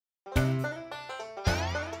Can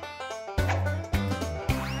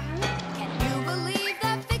you believe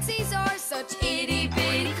that Fixies are such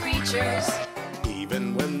itty-bitty creatures?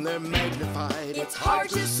 Even when they're magnified, It's hard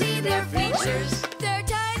to see their features. They're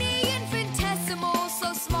tiny, infinitesimal,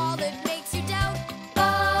 so small it makes you doubt.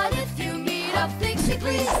 But if you meet a Fixie,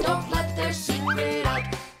 please don't let their secret out.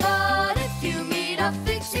 But if you meet a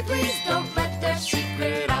Fixie, please don't let their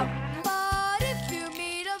secret out. But if you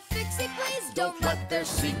meet a Fixie, please don't let their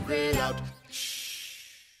secret out.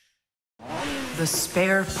 The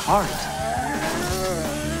spare part.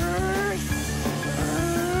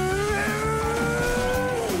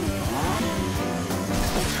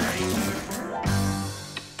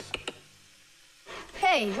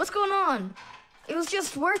 Hey, what's going on? It was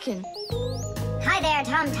just working. Hi there,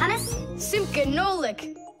 Tom Thomas. Simka and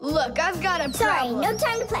Nolik. Look, I've got a Sorry, problem. no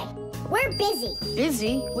time to play. We're busy.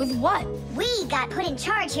 Busy? With what? We got put in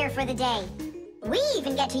charge here for the day. We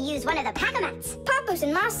even get to use one of the pack-a-mats. Papoose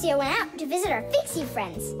and Marcia went out to visit our Fixie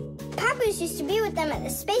friends. Papoose used to be with them at the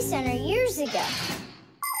Space Center years ago.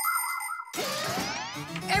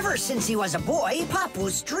 Ever since he was a boy,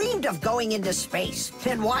 Papoose dreamed of going into space.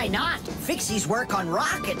 And why not? Fixies work on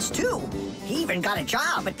rockets, too. He even got a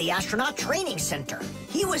job at the Astronaut Training Center.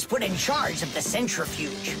 He was put in charge of the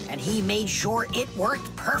centrifuge, and he made sure it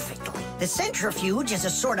worked perfectly. The centrifuge is a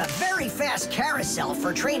sort of very fast carousel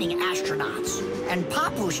for training astronauts. And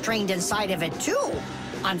Papoose trained inside of it, too.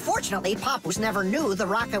 Unfortunately, Papoose never knew the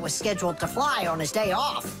rocket was scheduled to fly on his day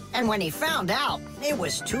off. And when he found out, it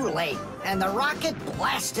was too late, and the rocket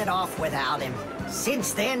blasted off without him.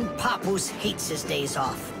 Since then, Papoose hates his days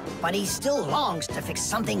off. But he still longs to fix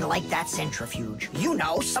something like that centrifuge. You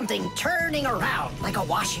know, something turning around like a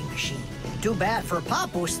washing machine. Too bad for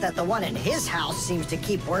Papoose that the one in his house seems to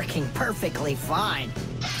keep working perfectly fine.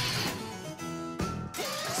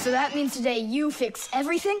 So that means today you fix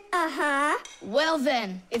everything? Uh-huh. Well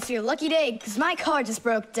then, it's your lucky day, because my car just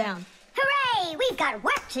broke down. Hooray! We've got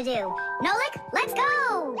work to do. Nolik, let's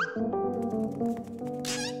go!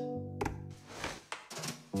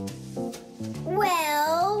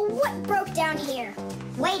 Well, what broke down here?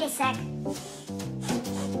 Wait a sec.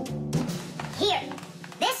 Here,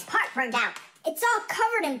 this part burned out. It's all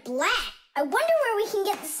covered in black. I wonder where we can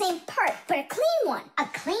get the same part, but a clean one. A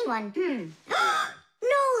clean one?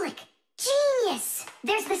 Nolik! Genius!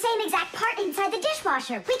 There's the same exact part inside the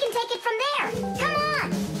dishwasher. We can take it from there. Come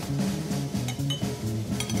on!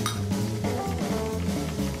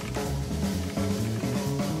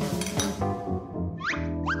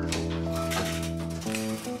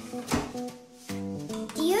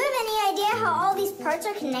 Do you have any idea how all these parts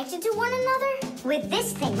are connected to one another? With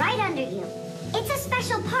this thing right under you. It's a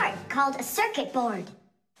special part called a circuit board.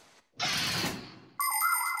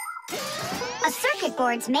 A circuit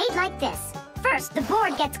board's made like this. First, the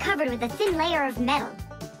board gets covered with a thin layer of metal.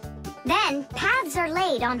 Then, paths are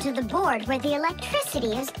laid onto the board where the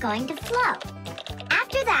electricity is going to flow.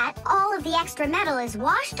 After that, all of the extra metal is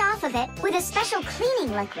washed off of it with a special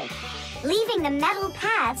cleaning liquid, leaving the metal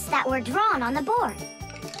paths that were drawn on the board.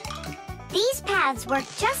 These paths work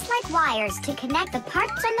just like wires to connect the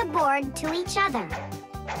parts on the board to each other.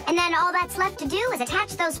 And then all that's left to do is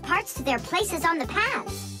attach those parts to their places on the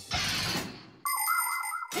paths.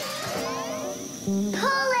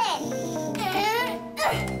 Pull it!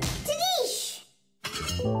 Tadish!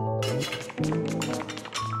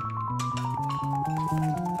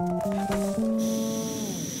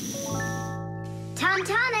 Tom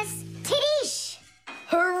Thomas, Tadish!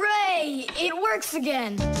 Hooray! It works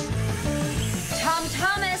again! Tom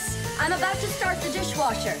Thomas, I'm about to start the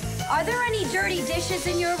dishwasher. Are there any dirty dishes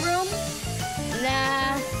in your room?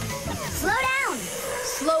 Nah. Slow down!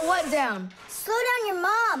 Slow what down? Slow down your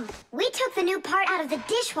mom. We took the new part out of the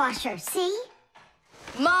dishwasher, see?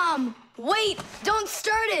 Mom, wait! Don't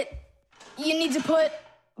start it! You need to put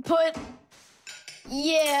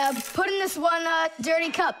in this one,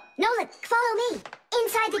 dirty cup. Nolik, follow me.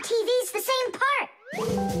 Inside the TV's the same part.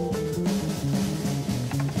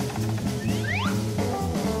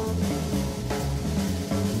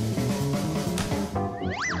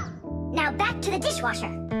 Now back to the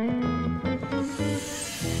dishwasher.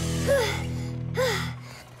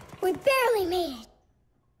 We barely made it.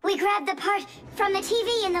 We grabbed the part from the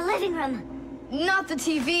TV in the living room. Not the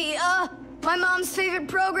TV, my mom's favorite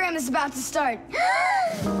program is about to start.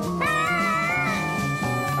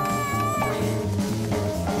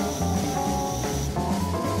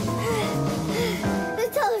 The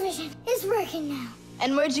television is working now.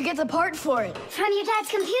 And where'd you get the part for it? From your dad's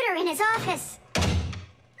computer in his office.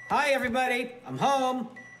 Hi, everybody. I'm home.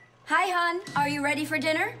 Hi, hon. Are you ready for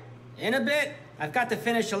dinner? In a bit. I've got to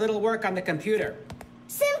finish a little work on the computer.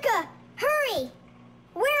 Simka, hurry!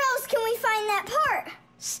 Where else can we find that part?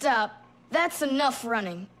 Stop. That's enough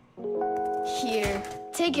running. Here,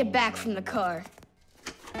 take it back from the car.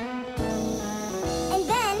 And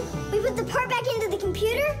then we put the part back into the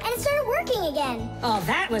computer and it started working again. Oh,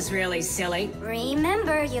 that was really silly.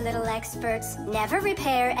 Remember, you little experts, never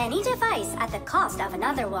repair any device at the cost of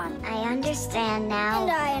another one. I understand now.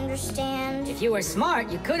 And I understand. If you were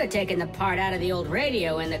smart, you could have taken the part out of the old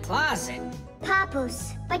radio in the closet.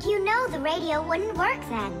 Papoose, but you know the radio wouldn't work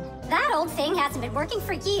then. That old thing hasn't been working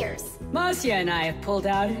for years. Marcia and I have pulled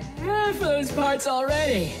out half those parts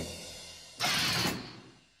already.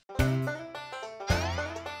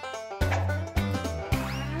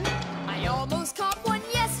 I almost caught one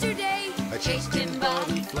yesterday. I chased him, but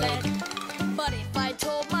he fled. But if I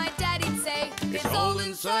told my dad, he'd say, It's all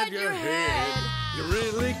inside your head. You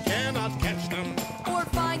really cannot catch them. Or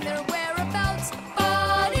find their whereabouts.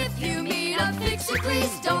 But if you meet a Fixie,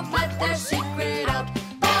 please don't let their secret out.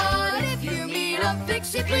 But if you meet a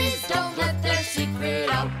Fixie, please don't let their secret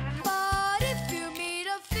out. But if you meet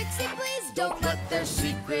a Fixie, please don't let their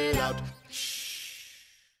secret out.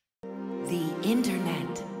 The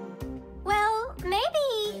internet. Well,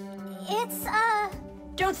 maybe it's,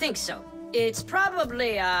 Don't think so. It's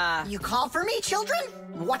probably, You call for me, children?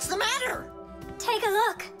 What's the matter? take a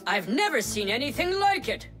look. I've never seen anything like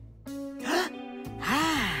it.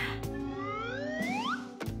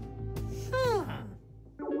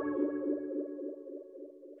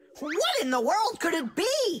 What in the world could it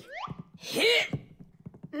be? Hit!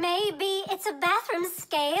 Maybe it's a bathroom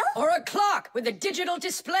scale? Or a clock with a digital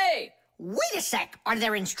display. Wait a sec. Are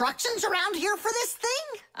there instructions around here for this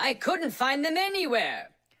thing? I couldn't find them anywhere.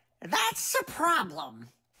 That's a problem.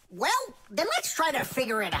 Well, then let's try to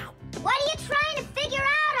figure it out. What are you trying to figure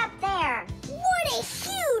out up there? What a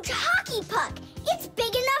huge hockey puck! It's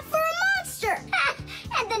big enough for a monster!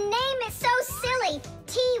 And the name is so silly,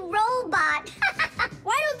 T-Robot.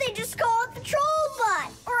 Why don't they just call it the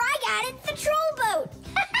Trollbot? Or I got it, the Trollboat.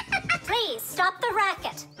 Please, stop the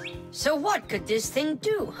racket. So what could this thing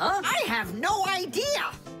do, huh? I have no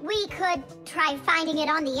idea. We could try finding it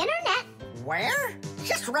on the internet. Where?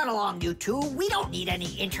 Just run along, you two. We don't need any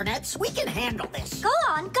internets. We can handle this. Go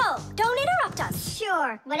on, go. Don't interrupt us.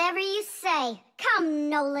 Sure, whatever you say. Come,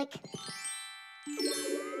 Nolik.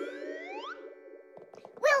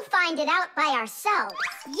 We'll find it out by ourselves.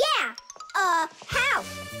 Yeah! How?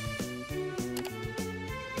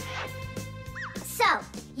 So,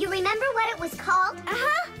 you remember what it was called?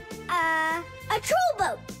 A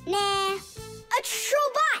trollboat. Nah, a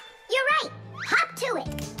trollbot. You're right. Hop to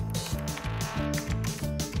it.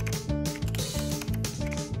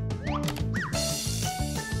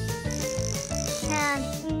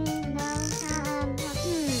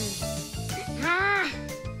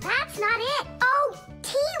 That's not it. Oh,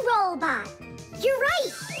 T-Robot. You're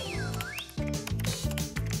right.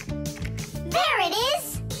 There it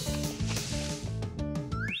is.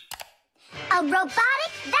 A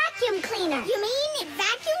robotic vacuum cleaner. You mean it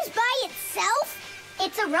vacuums by itself?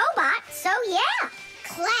 It's a robot, so yeah.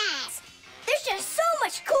 Class. There's just so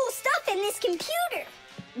much cool stuff in this computer.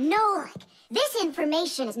 Nolik, this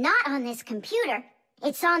information is not on this computer.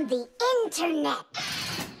 It's on the internet.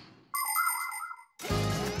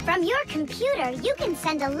 From your computer, you can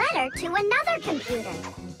send a letter to another computer.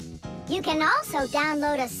 You can also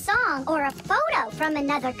download a song or a photo from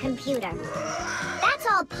another computer. That's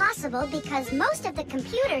all possible because most of the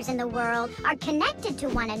computers in the world are connected to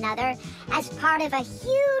one another as part of a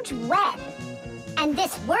huge web. And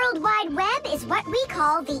this World Wide Web is what we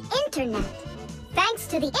call the Internet. Thanks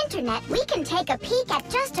to the Internet, we can take a peek at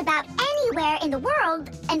just about anywhere in the world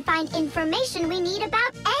and find information we need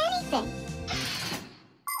about anything.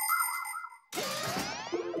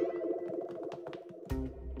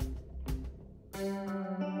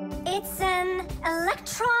 It's an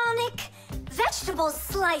electronic vegetable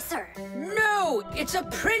slicer. No, it's a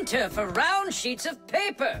printer for round sheets of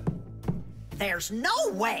paper. There's no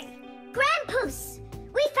way. Grandpoos,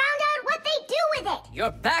 we found out what they do with it.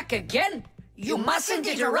 You're back again? You mustn't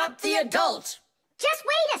interrupt the adult. Just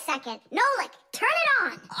wait a second. Nolik, turn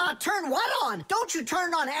it on. Turn what on? Don't you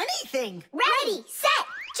turn on anything. Ready, set,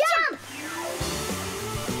 jump!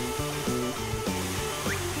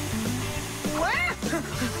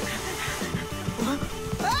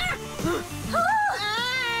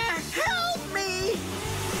 Help me!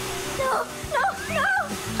 No, no, no!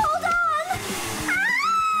 Hold on!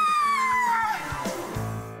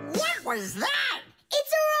 What was that?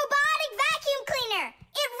 It's a robotic vacuum cleaner.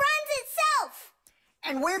 It runs itself.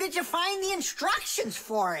 And where did you find the instructions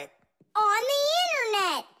for it? On the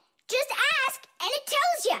internet. Just ask and it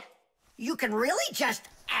tells you. You can really just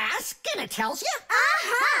ask and it tells you?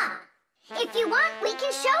 Aha! If you want, we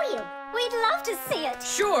can show you. We'd love to see it.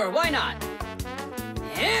 Sure, why not?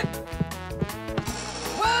 Yep.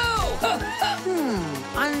 Whoa!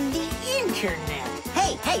 On the internet.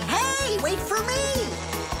 Hey, wait for me!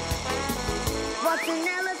 What's an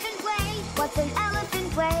elephant weigh? What's an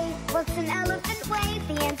elephant weigh? What's an elephant weigh?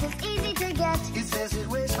 The answer's easy to get. It says it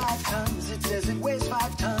weighs 5 tons. It says it weighs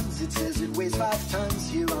 5 tons. It says it weighs 5 tons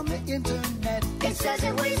here on the internet. It says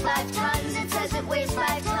it weighs 5 tons. It says it weighs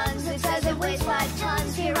 5 tons. It says it weighs 5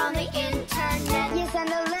 tons here on the internet. You send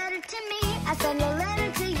a letter to me. I send a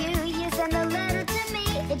letter to you. You send a letter to me.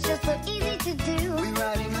 It's just so easy to do. We